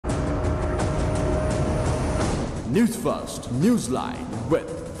Newsfirst, Newsline with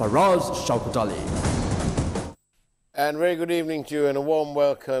Faraz Shaukat Ali. And very good evening to you and a warm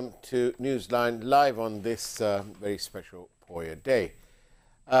welcome to Newsline live on this very special Poya Day.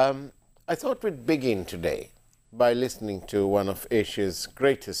 I thought we'd begin today by listening to one of Asia's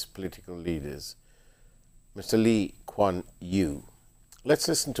greatest political leaders, Mr. Lee Kuan Yew. Let's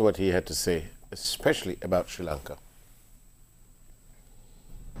listen to what he had to say, especially about Sri Lanka.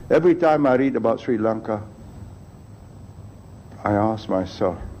 Every time I read about Sri Lanka, I ask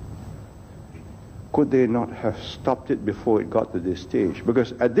myself, could they not have stopped it before it got to this stage?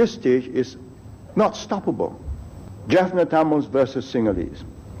 Because at this stage, it's not stoppable. Jaffna Tamils versus Sinhalese.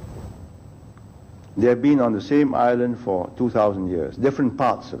 They have been on the same island for 2,000 years, different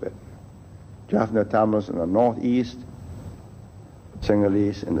parts of it. Jaffna Tamils in the northeast,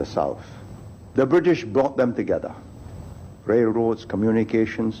 Sinhalese in the south. The British brought them together. Railroads,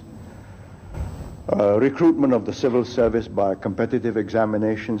 communications, recruitment of the civil service by competitive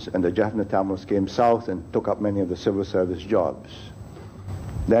examinations, and the Jaffna Tamils came south and took up many of the civil service jobs.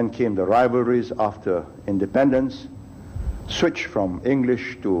 Then came the rivalries after independence, switched from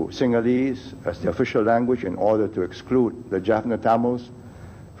English to Sinhalese as the official language in order to exclude the Jaffna Tamils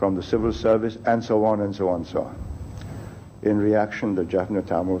from the civil service, and so on and so on and so on. In reaction, the Jaffna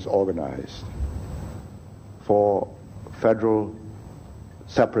Tamils organized for federal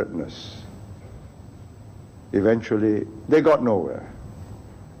separateness. Eventually, they got nowhere.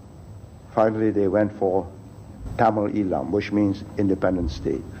 Finally, they went for Tamil Eelam, which means independent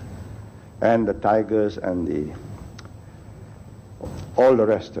state. And the Tigers and all the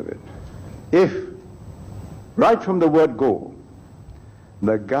rest of it. If, right from the word go,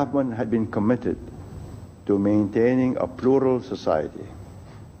 the government had been committed to maintaining a plural society,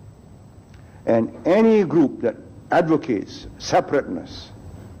 and any group that advocates separateness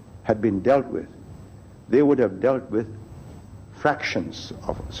had been dealt with, they would have dealt with fractions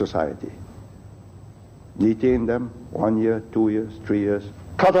of society. Detain them 1 year, 2 years, 3 years,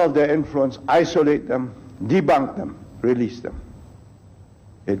 cut off their influence, isolate them, debunk them, release them.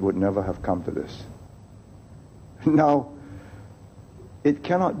 It would never have come to this. Now, it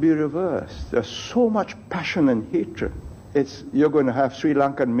cannot be reversed. There's so much passion and hatred. You're going to have Sri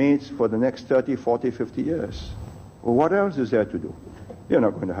Lankan maids for the next 30, 40, 50 years. Well, what else is there to do? You're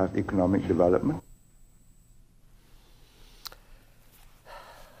not going to have economic development.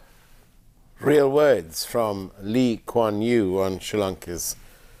 Real words from Lee Kuan Yew on Sri Lanka's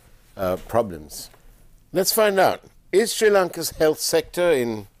problems. Let's find out, is Sri Lanka's health sector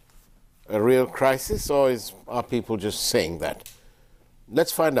in a real crisis, or are people just saying that?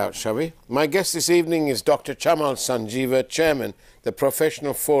 Let's find out, shall we? My guest this evening is Dr. Chamal Sanjeewa, Chairman, the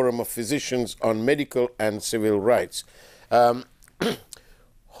Professional Forum of Physicians on Medical and Civil Rights.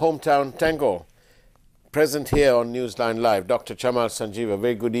 Hometown Tango, present here on Newsline Live. Dr. Chamal Sanjeewa,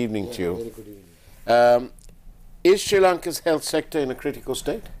 very good evening to you. Very good evening. Is Sri Lanka's health sector in a critical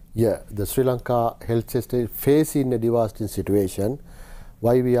state? Yeah, the Sri Lanka health sector facing a devastating situation.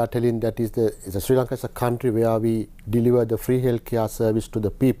 Why we are telling that is Sri Lanka is a country where we deliver the free healthcare service to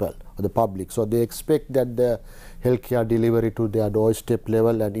the people, or the public. So they expect that the healthcare delivery to their doorstep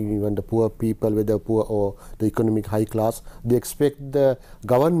level, and even the poor people, whether poor or the economic high class, they expect the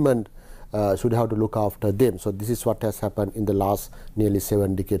government should have to look after them. So this is what has happened in the last nearly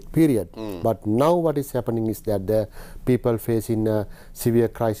 7-decade period. But now what is happening is that the people facing a severe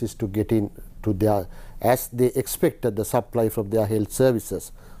crisis to get in to their, as they expected, the supply from their health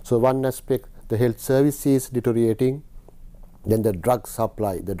services. So one aspect, the health service is deteriorating, then the drug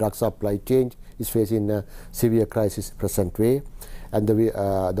supply chain is facing a severe crisis present way, and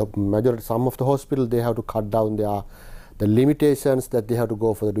the majority, some of the hospitals, they have to cut down the limitations that they have to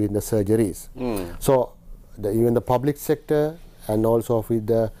go for doing the surgeries. So even the public sector, and also with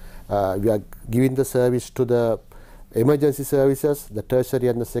the we are giving the service to the emergency services, the tertiary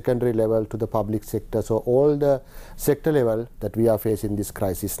and the secondary level to the public sector. So all the sector level that we are facing this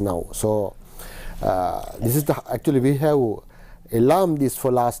crisis now. So this is actually we have alarmed this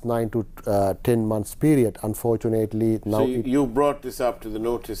for last 9 to 10 months period. Unfortunately, now so you brought this up to the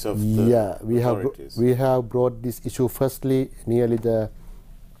notice of the authorities. we have brought this issue firstly nearly the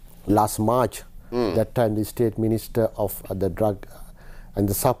last March. That time the state minister of the drug and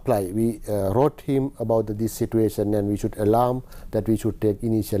the supply, we wrote him about this situation, and we should alarm that we should take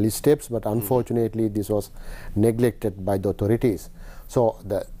initial steps, but unfortunately this was neglected by the authorities. So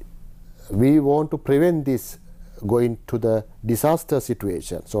we want to prevent this going to the disaster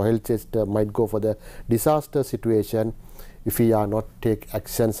situation. So health sector might go for the disaster situation if we are not take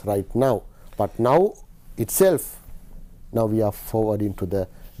actions right now. But now itself, now we are forwarding to the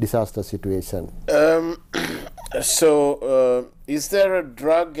disaster situation. So, is there a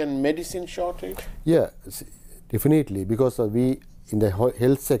drug and medicine shortage? Yeah, definitely, because we in the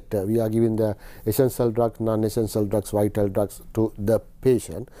health sector we are giving the essential drugs, non-essential drugs, vital drugs to the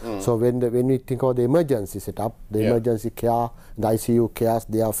patient. So when we think of the emergency setup, the emergency care, the ICU cares,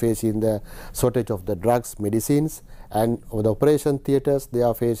 they are facing the shortage of the drugs, medicines, and the operation theaters, they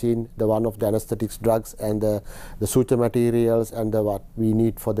are facing the one of the anesthetics drugs and the suture materials and the what we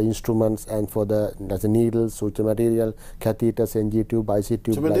need for the instruments and for the needles, suture material, catheters, NG tube, IC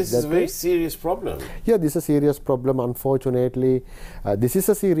tube. So, but this is a very serious problem. Yeah, this is a serious problem. Unfortunately, this is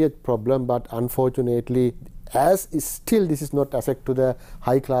a serious problem, but unfortunately, as is still this is not affect to the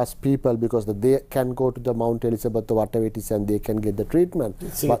high class people, because they can go to the Mount Elizabeth or whatever it is and they can get the treatment.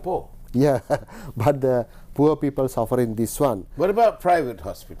 In Singapore. Yeah, but the poor people suffer in this one. What about private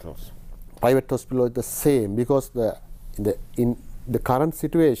hospitals? Private hospital is the same, because in the current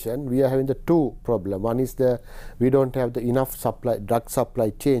situation we are having the two problem. One is we don't have the enough drug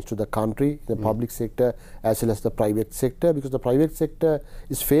supply chains to the country, the public sector as well as the private sector, because the private sector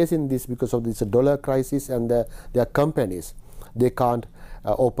is facing this because of this dollar crisis, and their companies, they can't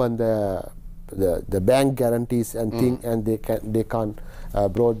open the bank guarantees and and they can't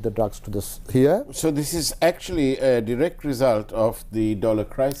brought the drugs to here. So this is actually a direct result of the dollar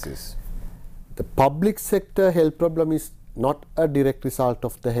crisis. The public sector health problem is not a direct result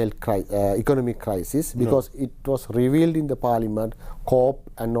of the economic crisis, because it was revealed in the Parliament,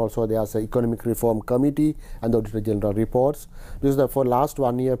 COP, and also there's an Economic Reform Committee and the Auditor General reports. Because for last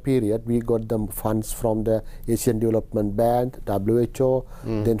 1 year period, we got the funds from the Asian Development Bank, WHO,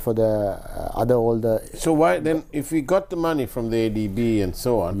 then for the all the... So why then, if we got the money from the ADB and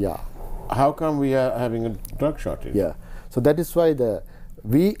so on, how come we are having a drug shortage? Yeah, so that is why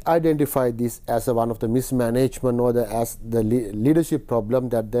we identify this as one of the mismanagement or as the leadership problem,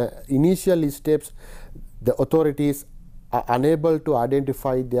 that the initial steps the authorities are unable to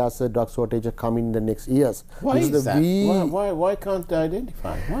identify there's a drug shortage coming in the next years. Why is that? Why can't they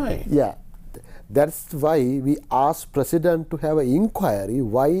identify? Why? Yeah, that's why we asked President to have an inquiry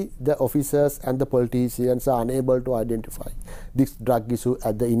why the officers and the politicians are unable to identify this drug issue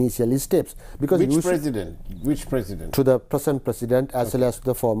at the initial steps. Because Which president? Which president? To the present president as well as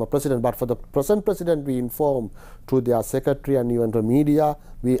the former president. But for the present president, we informed to their secretary and even the media.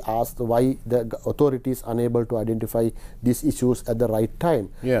 We asked why the authorities unable to identify these issues at the right time.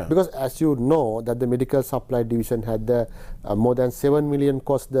 Yeah. Because as you know that the medical supply division had the more than 7 million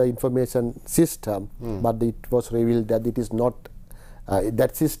cost the information system, but it was revealed that it is not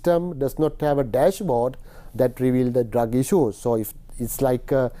that system does not have a dashboard that reveal the drug issues. So if it's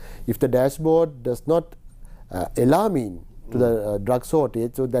like if the dashboard does not alarming to the drug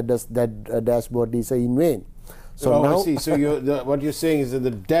shortage, so that dashboard is in vain. So now I see. So what you're saying is that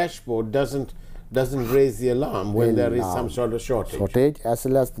the dashboard doesn't raise the alarm when there is some sort of shortage. As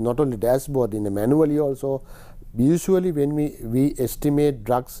well as not only dashboard, in the manually also. Usually when we estimate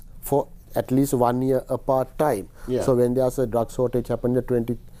drugs for at least 1 year apart time. So when there's a drug shortage happened in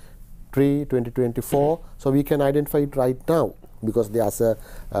 2024, so we can identify it right now, because there's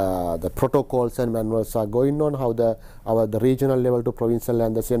the protocols and manuals are going on, how the regional level to provincial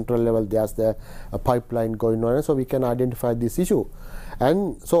and the central level, there's the pipeline going on, so we can identify this issue.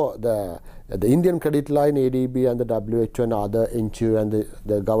 And so the Indian credit line, ADB and the WHO and other NGO and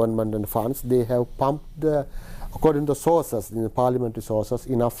the government and funds, they have pumped according to sources, in the parliamentary sources,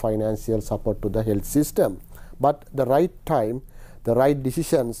 enough financial support to the health system. But the right time, the right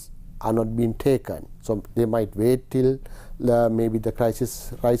decisions are not being taken. So they might wait till maybe the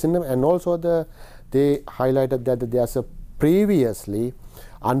crisis rising, and also they highlighted that there's a previously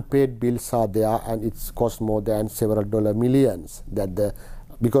unpaid bills are there, and it's cost more than several millions.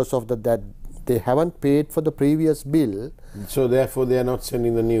 Because of that they haven't paid for the previous bill. So therefore they are not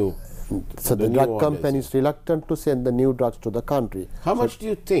sending the new. So the drug company is reluctant to send the new drugs to the country. How much do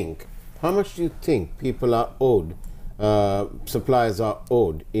you think? How much do you think people are owed? Suppliers are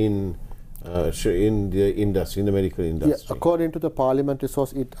owed in the industry, in the medical industry. Yeah, according to the parliamentary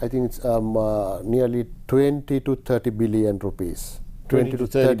source, I think it's nearly 20 to 30 billion rupees. 20 to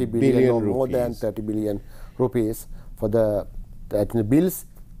 30 billion or more than 30 billion rupees for the bills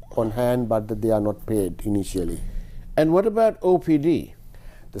on hand, but they are not paid initially. And what about OPD?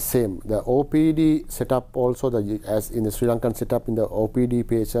 The same. The OPD setup also, as in the Sri Lankan setup, in the OPD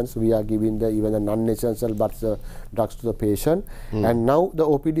patients, we are giving even the non-essential drugs to the patient. And now the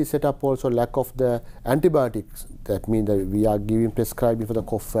OPD setup also lack of the antibiotics. That means that we are prescribing for the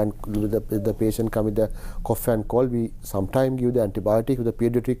cough and the patient come with the cough and cold. We sometimes give the antibiotic with the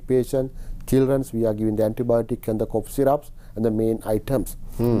pediatric patient. Children's, we are giving the antibiotic and the cough syrups and the main items.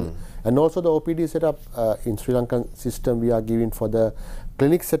 And also the OPD setup in Sri Lankan system, we are giving for the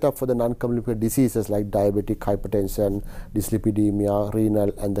clinic setup for the non-communicable diseases like diabetic, hypertension, dyslipidemia,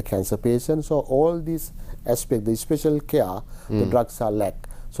 renal, and the cancer patients. So all these aspects, the special care, the drugs are lack.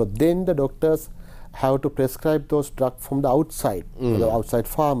 So then the doctors have to prescribe those drugs from the outside, the outside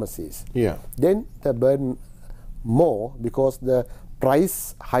pharmacies. Yeah. Then the burden more because the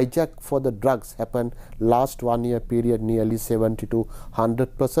price hijack for the drugs happened last 1 year period nearly 70 to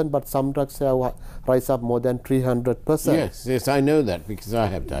 100%, but some drugs have rise up more than 300%. Yes, yes, I know that because I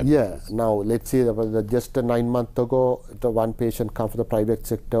have diabetes. Yeah. Now let's see, just 9 months ago, the one patient come for the private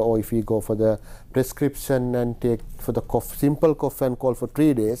sector, or if we go for the prescription and take for the simple cough and cold for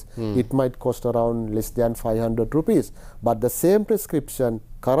 3 days, it might cost around less than 500 rupees. But the same prescription,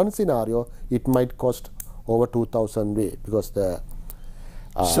 current scenario, it might cost over 2,000 way because the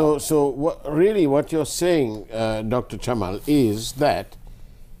So what you're saying, Dr. Chamal, is that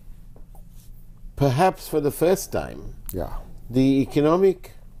perhaps for the first time, the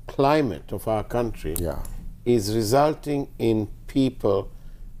economic climate of our country is resulting in people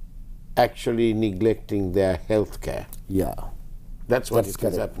actually neglecting their health care. Yeah. That's what is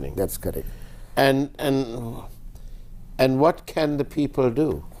happening. That's correct. And what can the people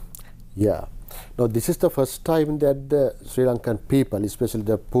do? Yeah. Now, this is the first time that the Sri Lankan people, especially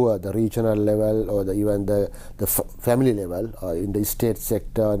the poor, the regional level or even the family level, in the state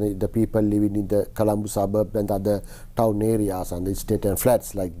sector, the people living in the Colombo suburb and other town areas and the estate and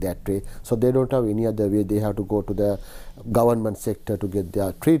flats like that way. So they don't have any other way. They have to go to the government sector to get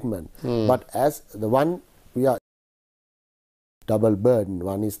their treatment. But as the one we are double burden.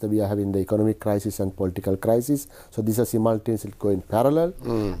 One is that we are having the economic crisis and political crisis. So these are simultaneously going parallel.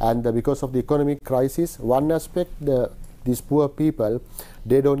 And because of the economic crisis, one aspect, these poor people,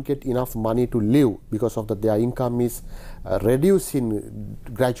 they don't get enough money to live because of that their income is reducing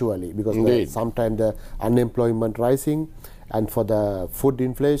gradually because sometimes the unemployment rising, and for the food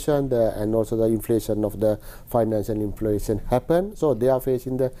inflation and also the inflation of the financial inflation happen. So they are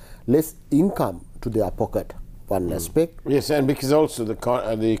facing the less income to their pocket. One aspect. Yes, and because also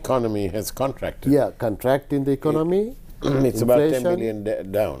the economy has contracted. Yeah, contracting the economy. It's about 10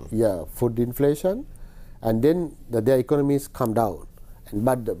 million down. Yeah, food inflation, and then their economies come down. And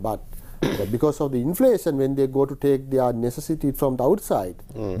but because of the inflation, when they go to take their necessity from the outside,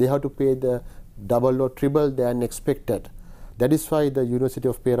 they have to pay the double or triple than expected. That is why the University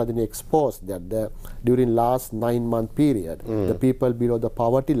of Peradeniya exposed that during last 9-month period, the people below the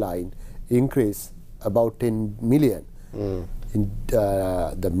poverty line increased about 10 million. In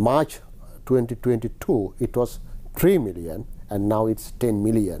the March 2022, it was 3 million, and now it's 10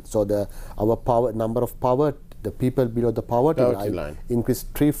 million. So our number of the people below the poverty line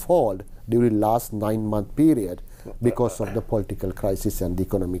increased threefold during last 9-month period because of the political crisis and the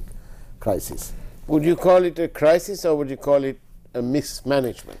economic crisis. Would you call it a crisis or would you call it a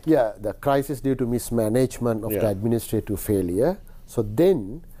mismanagement? Yeah, the crisis due to mismanagement of the administrative failure. So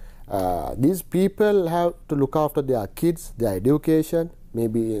then these people have to look after their kids, their education,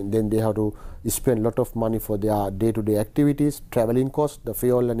 maybe then they have to spend a lot of money for their day-to-day activities, traveling costs, the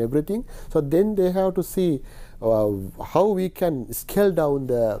fuel and everything. So then they have to see how we can scale down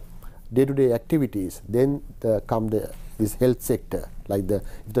the day-to-day activities. Then come this health sector, like if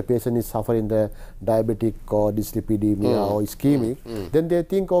the patient is suffering the diabetic or dyslipidemia or ischemic, then they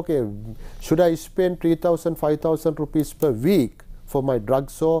think, okay, should I spend 3,000, 5,000 rupees per week for my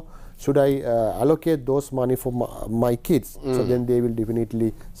drugs, so should I allocate those money for my kids? So then they will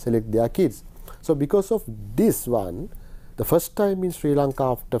definitely select their kids. So because of this one, the first time in Sri Lanka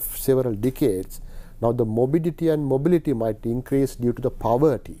after several decades, now the morbidity and mobility might increase due to the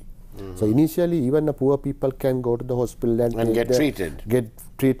poverty. So initially, even the poor people can go to the hospital and get treated. Get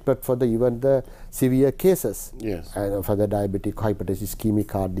treatment for even the severe cases. Yes. And for the diabetic, hypertension, ischemic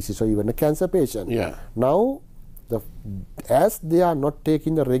heart disease, or even a cancer patient. Yeah. Now, as they are not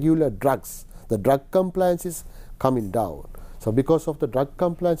taking the regular drugs, the drug compliance is coming down. So because of the drug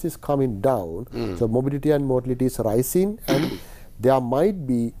compliance is coming down, so morbidity and mortality is rising, and there might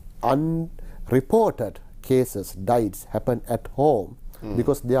be unreported cases, deaths happen at home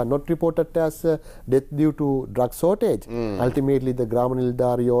because they are not reported as death due to drug shortage. Ultimately, the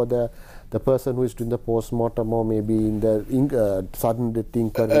Gramanildari or the person who is doing the post-mortem or maybe in the sudden death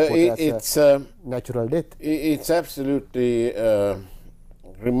report as natural death. It's absolutely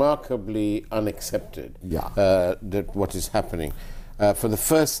remarkably unaccepted that what is happening. For the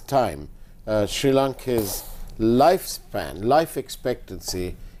first time, Sri Lanka's life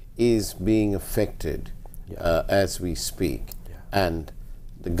expectancy is being affected as we speak. And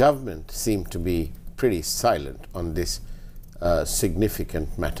the government seemed to be pretty silent on this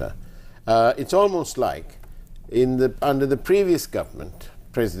significant matter. It's almost like under the previous government,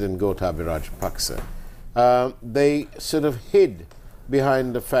 President Gotabaya Rajapaksa, they sort of hid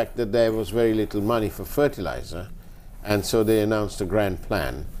behind the fact that there was very little money for fertilizer, and so they announced a grand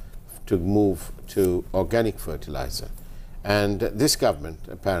plan to move to organic fertilizer. And this government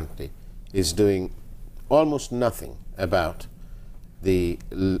apparently is doing almost nothing about the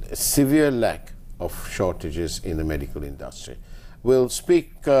severe lack of shortages in the medical industry. We'll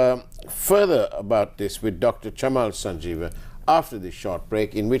speak further about this with Dr. Chamal Sanjeewa after this short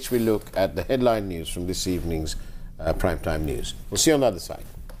break, in which we look at the headline news from this evening's primetime news. We'll see you on the other side.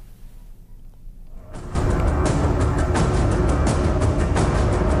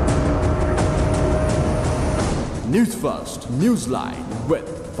 News First, Newsline with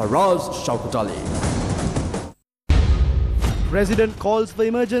Faraz Shaukat Ali. President calls for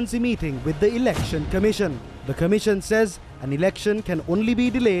emergency meeting with the Election Commission. The Commission says an election can only be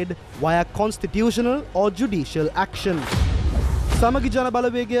delayed via constitutional or judicial action. Samagi Jana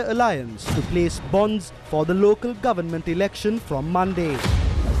Balawegaya Alliance to place bonds for the local government election from Monday.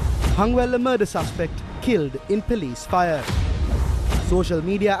 Hangwella murder suspect killed in police fire. Social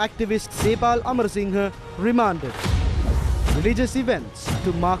media activist Sepal Amarsinghe remanded. Religious events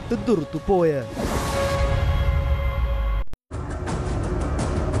to mark the Durtu Poya.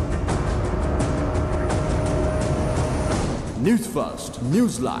 News First,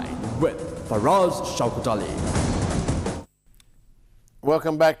 Newsline with Faraz Shaukat Ali.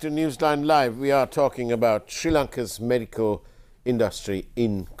 Welcome back to Newsline Live. We are talking about Sri Lanka's medical industry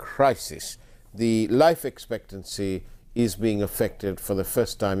in crisis. The life expectancy is being affected for the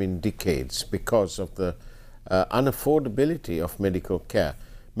first time in decades because of the unaffordability of medical care.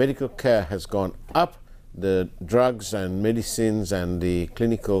 Medical care has gone up, the drugs and medicines and the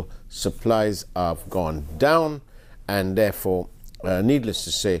clinical supplies have gone down, and therefore, needless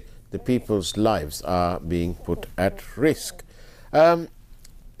to say, the people's lives are being put at risk. Dr.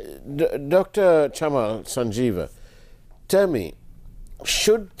 Chamal Sanjeewa, tell me,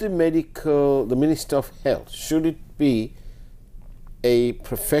 should the Minister of Health, should it be a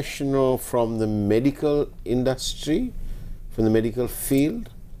professional from the medical industry, from the medical field,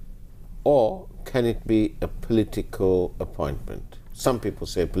 or can it be a political appointment? Some people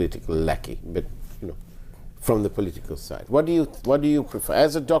say political lackey, but you know, from the political side. What do you prefer?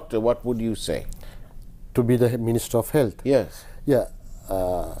 As a doctor, what would you say? To be the Minister of Health? Yes. Yeah.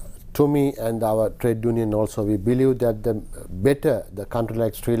 To me and our trade union also, we believe that the country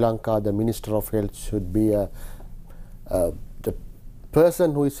like Sri Lanka, the Minister of Health should be the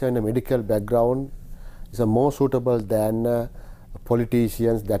person who is having a medical background is more suitable than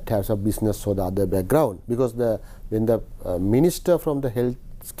politicians that have a business or the other background. Because when the minister from the health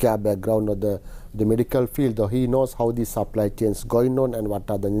care background or the medical field, he knows how the supply chains going on and what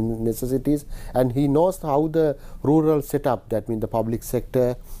are the necessities, and he knows how the rural setup, that means the public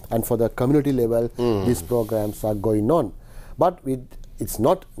sector and for the community level, these programs are going on. But it's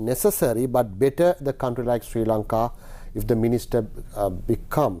not necessary, but better the country like Sri Lanka if the minister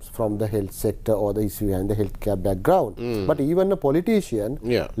becomes from the health sector or the issue and the healthcare background. But even a politician,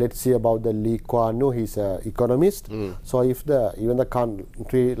 let's see about the Lee Kuan Yew, he's an economist. So if even the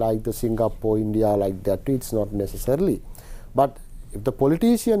country like the Singapore, India, like that, it's not necessarily. But if the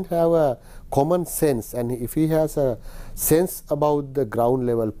politician have a common sense, and if he has a sense about the ground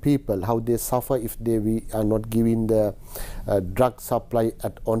level people, how they suffer if we are not giving the drug supply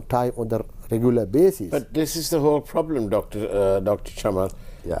on time on the regular basis. But this is the whole problem, Dr. Chamal.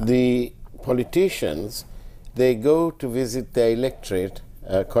 The politicians, they go to visit their electorate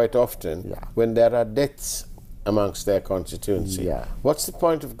quite often when there are deaths amongst their constituency. What's the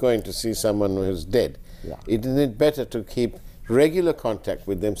point of going to see someone who's dead? Isn't it better to keep regular contact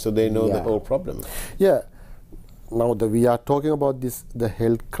with them so they know the whole problem? Now we are talking about the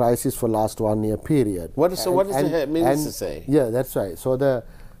health crisis for last 1 year period. What does the minister say? Yeah, that's right. So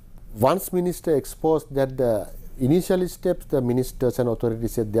once minister exposed that the initial steps, the ministers and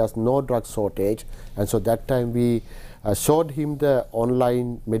authorities said there's no drug shortage, and so that time we showed him the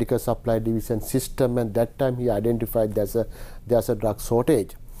online medical supply division system, and that time he identified there's a drug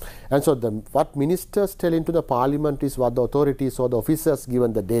shortage. And so what ministers tell into the parliament is what the authorities or the officers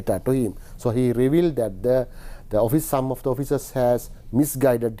given the data to him. So he revealed that some of the officers has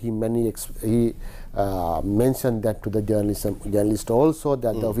misguided him, and he mentioned that to the journalist also,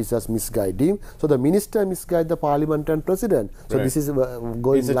 that the officers misguide him. So the minister misguide the parliament and president. So this is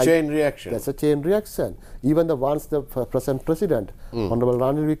going. It's a chain reaction. That's a chain reaction. Even once the present president, Honorable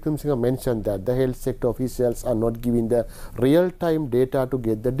Ranil Wickremesinghe, mentioned that the health sector officials are not giving the real-time data to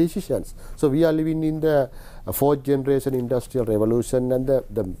get the decisions. So we are living in the fourth generation industrial revolution, and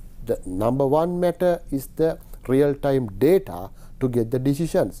the number one matter is the real-time data to get the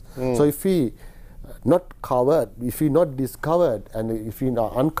decisions. So if we not discovered, and if we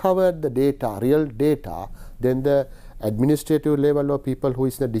uncovered the data, real data, then the administrative level or people who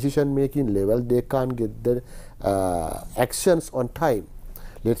is in the decision making level, they can't get the actions on time.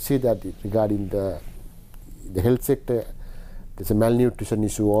 Let's see that regarding the health sector, there's a malnutrition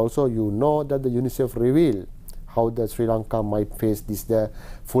issue also. You know that the UNICEF revealed how the Sri Lanka might face the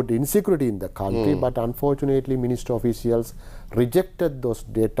food insecurity in the country, but unfortunately ministry officials rejected those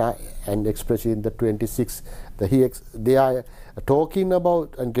data, and especially in the 26, they are talking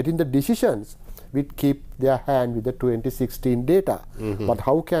about and getting the decisions which keep their hand with the 2016 data. But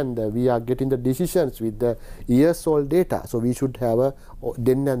how can we are getting the decisions with the years old data? So we should have a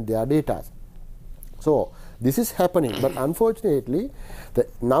then and their data. So this is happening, but unfortunately,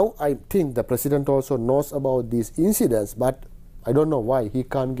 now I think the president also knows about these incidents, but I don't know why he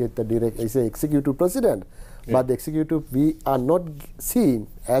can't get the direct. He's an executive president, but the executive, we are not seen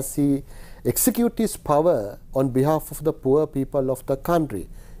as he execute his power on behalf of the poor people of the country.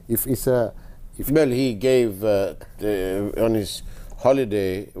 Well, he gave on his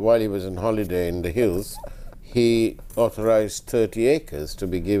holiday, while he was on holiday in the hills, he authorized 30 acres to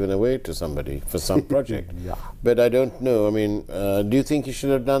be given away to somebody for some project. But I don't know. I mean, do you think he should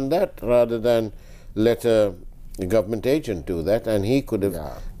have done that rather than let a government agent do that? And he could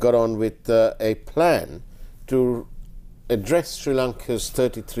have got on with a plan to address Sri Lanka's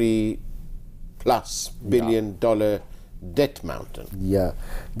 $33+ billion debt mountain. Yeah,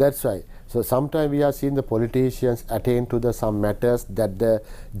 that's right. So sometimes we have seen the politicians attain to some matters that the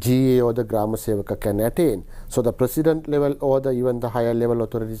GA or the Grama Sevaka can attain. So the president level or even the higher level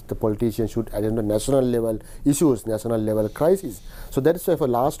authorities, the politicians should attend to national level issues, national level crises. So that's why for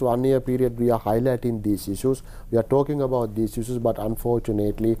last 1 year period we are highlighting these issues. We are talking about these issues, but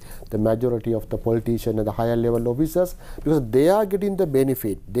unfortunately the majority of the politicians and the higher level officers, because they are getting the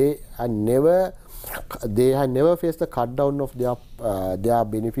benefit, they have never faced the cut down of their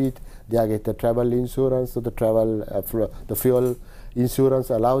benefit. They get the travel insurance, so the the fuel insurance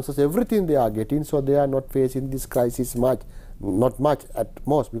allowances, everything they are getting. So they are not facing this crisis not much at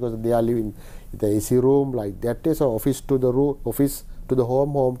most, because they are living in the AC room like that day. So office to the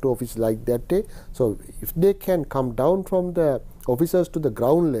home, home to office like that day. So if they can come down from the officers to the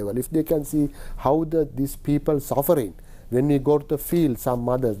ground level, if they can see how these people suffering. When we go to the field, some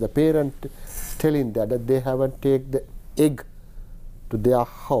mothers, the parent telling that they haven't taken the egg to their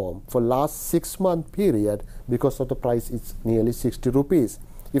home for last 6 month period because of the price is nearly 60 rupees.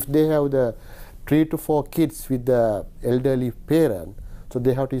 If they have the 3 to 4 kids with the elderly parent, so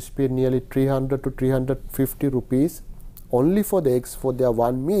they have to spend nearly 300 to 350 rupees only for the eggs for their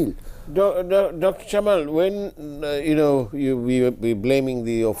one meal. Dr. Chamal, when we were blaming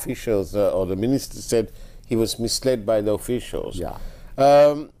the officials, or the minister said he was misled by the officials.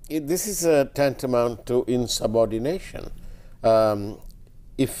 This is tantamount to insubordination.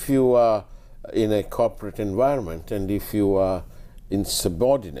 If you are in a corporate environment and if you are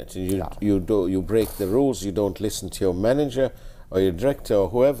insubordinate and you break the rules, you don't listen to your manager or your director or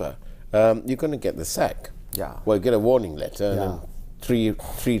whoever, you're going to get the sack. Well, you get a warning letter and then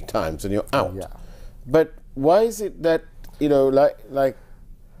three times and you're out. But why is it that, like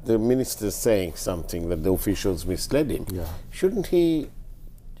the minister saying something that the officials misled him, shouldn't he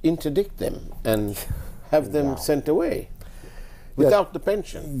interdict them and have them sent away without the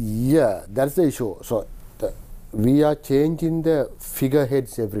pension? Yeah, that's the issue. So we are changing the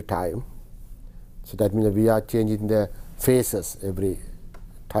figureheads every time. So that means we are changing the faces every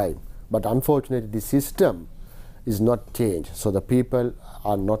time. But unfortunately, the system is not changed. So the people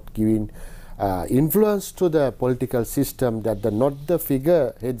are not giving influence to the political system, that not the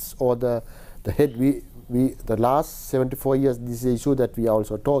figureheads or the head. The last 74 years, this is an issue that we are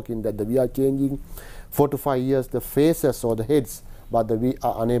also talking, that we are changing 4 to 5 years the faces or the heads, but we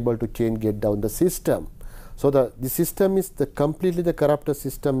are unable to get down the system. So the system is completely the corrupted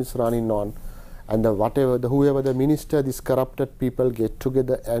system is running on, and whoever the minister, these corrupted people get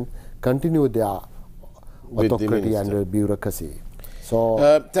together and continue their autocracy and bureaucracy.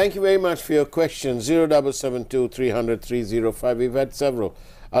 So thank you very much for your questions. 0772 300 305. We've had several.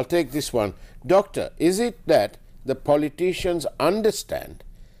 I'll take this one. Doctor, is it that the politicians understand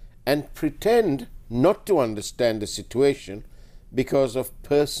and pretend not to understand the situation because of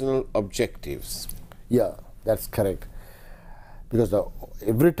personal objectives. Yeah, that's correct. Because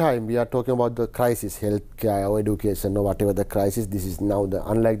every time we are talking about the crisis, healthcare or education or whatever the crisis, this is now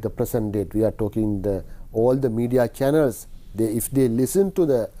unlike the present date. We are talking all the media channels. If they listen to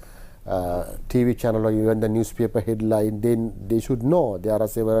the TV channel or even the newspaper headline, then they should know there are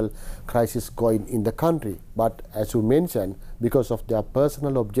several crises going in the country. But as you mentioned, because of their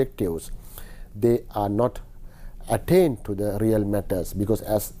personal objectives, they are not attained to the real matters, because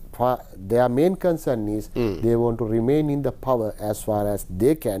as far their main concern is they want to remain in the power as far as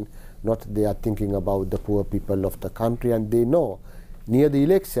they can, not they are thinking about the poor people of the country, and they know near the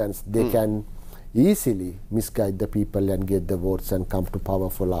elections they can easily misguide the people and get the votes and come to power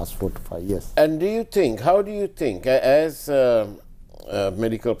for last 4 to 5 years. And how do you think, as a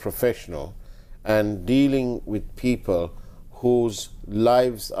medical professional and dealing with people whose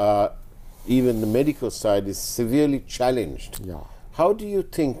lives are, even the medical side is severely challenged, how do you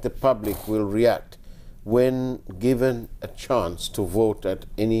think the public will react when given a chance to vote at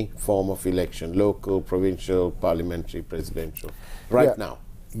any form of election, local, provincial, parliamentary, presidential, now?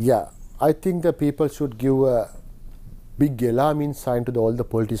 Yeah, I think the people should give a big alarming sign to all the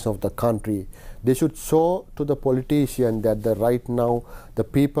politicians of the country. They should show to the politician that right now the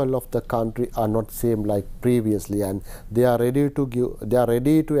people of the country are not same like previously, and they are ready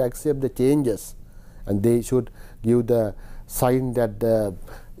to accept the changes, and they should give the sign that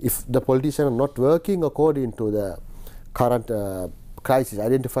if the politicians are not working according to the current crisis,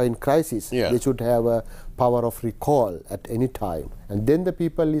 identifying crisis, they should have a power of recall at any time, and then the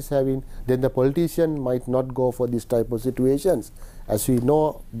people then the politician might not go for this type of situations. As we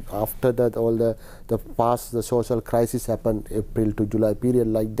know, after that all the social crisis happened April to July period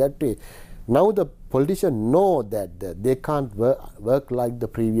like that way. Now the politicians know that they can't work like the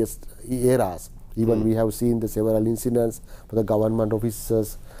previous eras. Even we have seen the several incidents for the government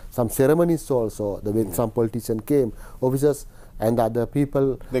officers, some ceremonies also, when some politician came, officers and other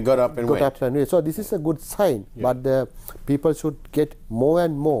people, they got up and went. So this is a good sign, but the people should get more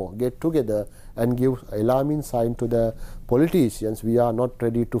and more get together and give alarming sign to the politicians. We are not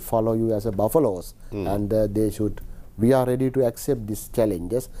ready to follow you as a buffaloes, and we are ready to accept these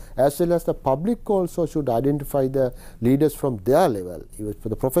challenges, as well as the public also should identify the leaders from their level, even for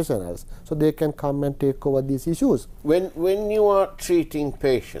the professionals, so they can come and take over these issues. When you are treating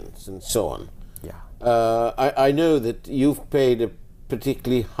patients and so on, I know that you've paid a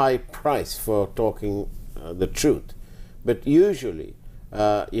particularly high price for talking the truth, but usually,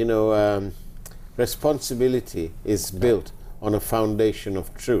 responsibility is built on a foundation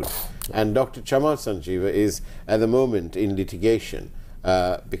of truth. And Dr. Chamal Sanjeewa is at the moment in litigation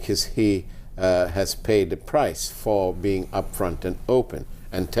because he has paid a price for being upfront and open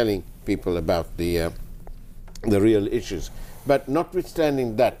and telling people about the real issues. But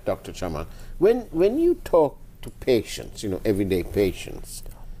notwithstanding that, Dr. Chamal, when you talk to patients, everyday patients,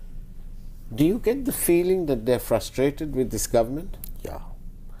 do you get the feeling that they're frustrated with this government? Yeah.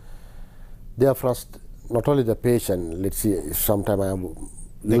 They are frustrated. Not only the patient. Let's see. Sometimes I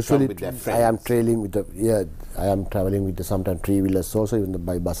am traveling with sometimes three-wheelers also, even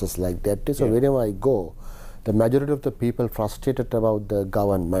by buses like that. So whenever I go, the majority of the people frustrated about the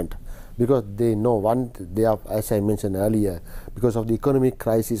government, because they know they are, as I mentioned earlier, because of the economic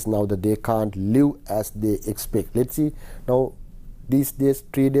crisis now, that they can't live as they expect. Let's see now these days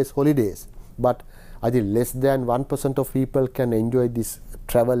 3 days holidays, but I think less than 1% of people can enjoy this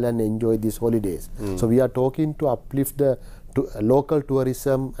travel and enjoy these holidays. So we are talking to uplift the local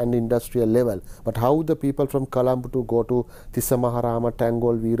tourism and industrial level, but how the people from Colombo to go to Tissamaharama,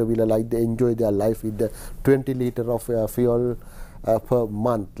 Tangol, Veeravilla, like they enjoy their life with the 20 liter of fuel per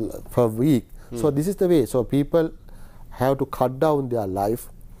month, per week. So this is the way. So people have to cut down their life.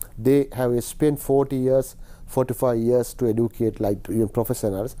 They have spent 40 years, 45 years to educate like even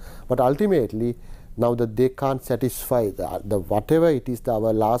professionals, but ultimately now that they can't satisfy the whatever it is,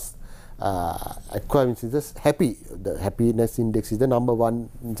 our last acquirements is just happy. The happiness index is the number one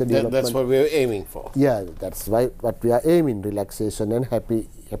in the development. That's what we are aiming for. Yeah, that's why what we are aiming. Relaxation and happiness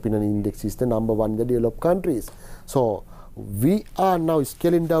index is the number one in the developed countries. So we are now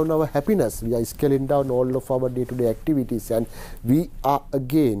scaling down our happiness. We are scaling down all of our day-to-day activities, and we are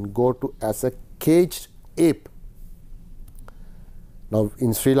again go to as a caged ape. Now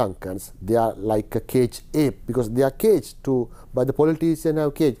in Sri Lankans, they are like a caged ape, because they are caged by the politician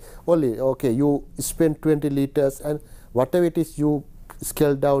have caged. Only, okay, you spend 20 liters and whatever it is, you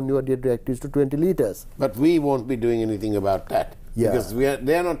scale down your day-to-day activities to 20 liters. But we won't be doing anything about that. Because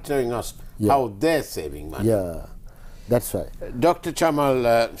they are not telling us how they're saving money. Yeah, that's right. Dr.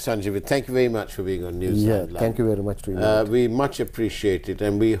 Chamal Sanjeewa, thank you very much for being on Newsline Live. Thank you very much to invite. We much appreciate it,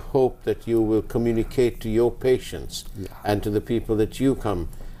 and we hope that you will communicate to your patients and to the people that you come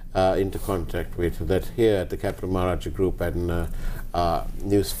into contact with, that here at the Capital Maharaja Group and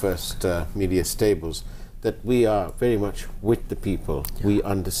Newsfirst Media Stables, that we are very much with the people. We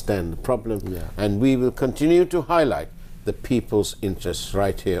understand the problem, and we will continue to highlight the people's interests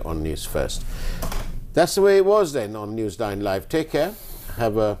right here on Newsfirst. That's the way it was then on Newsline Live. Take care.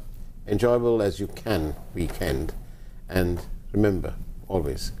 Have a enjoyable as you can weekend. And remember,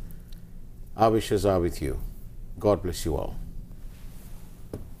 always, our wishes are with you. God bless you all.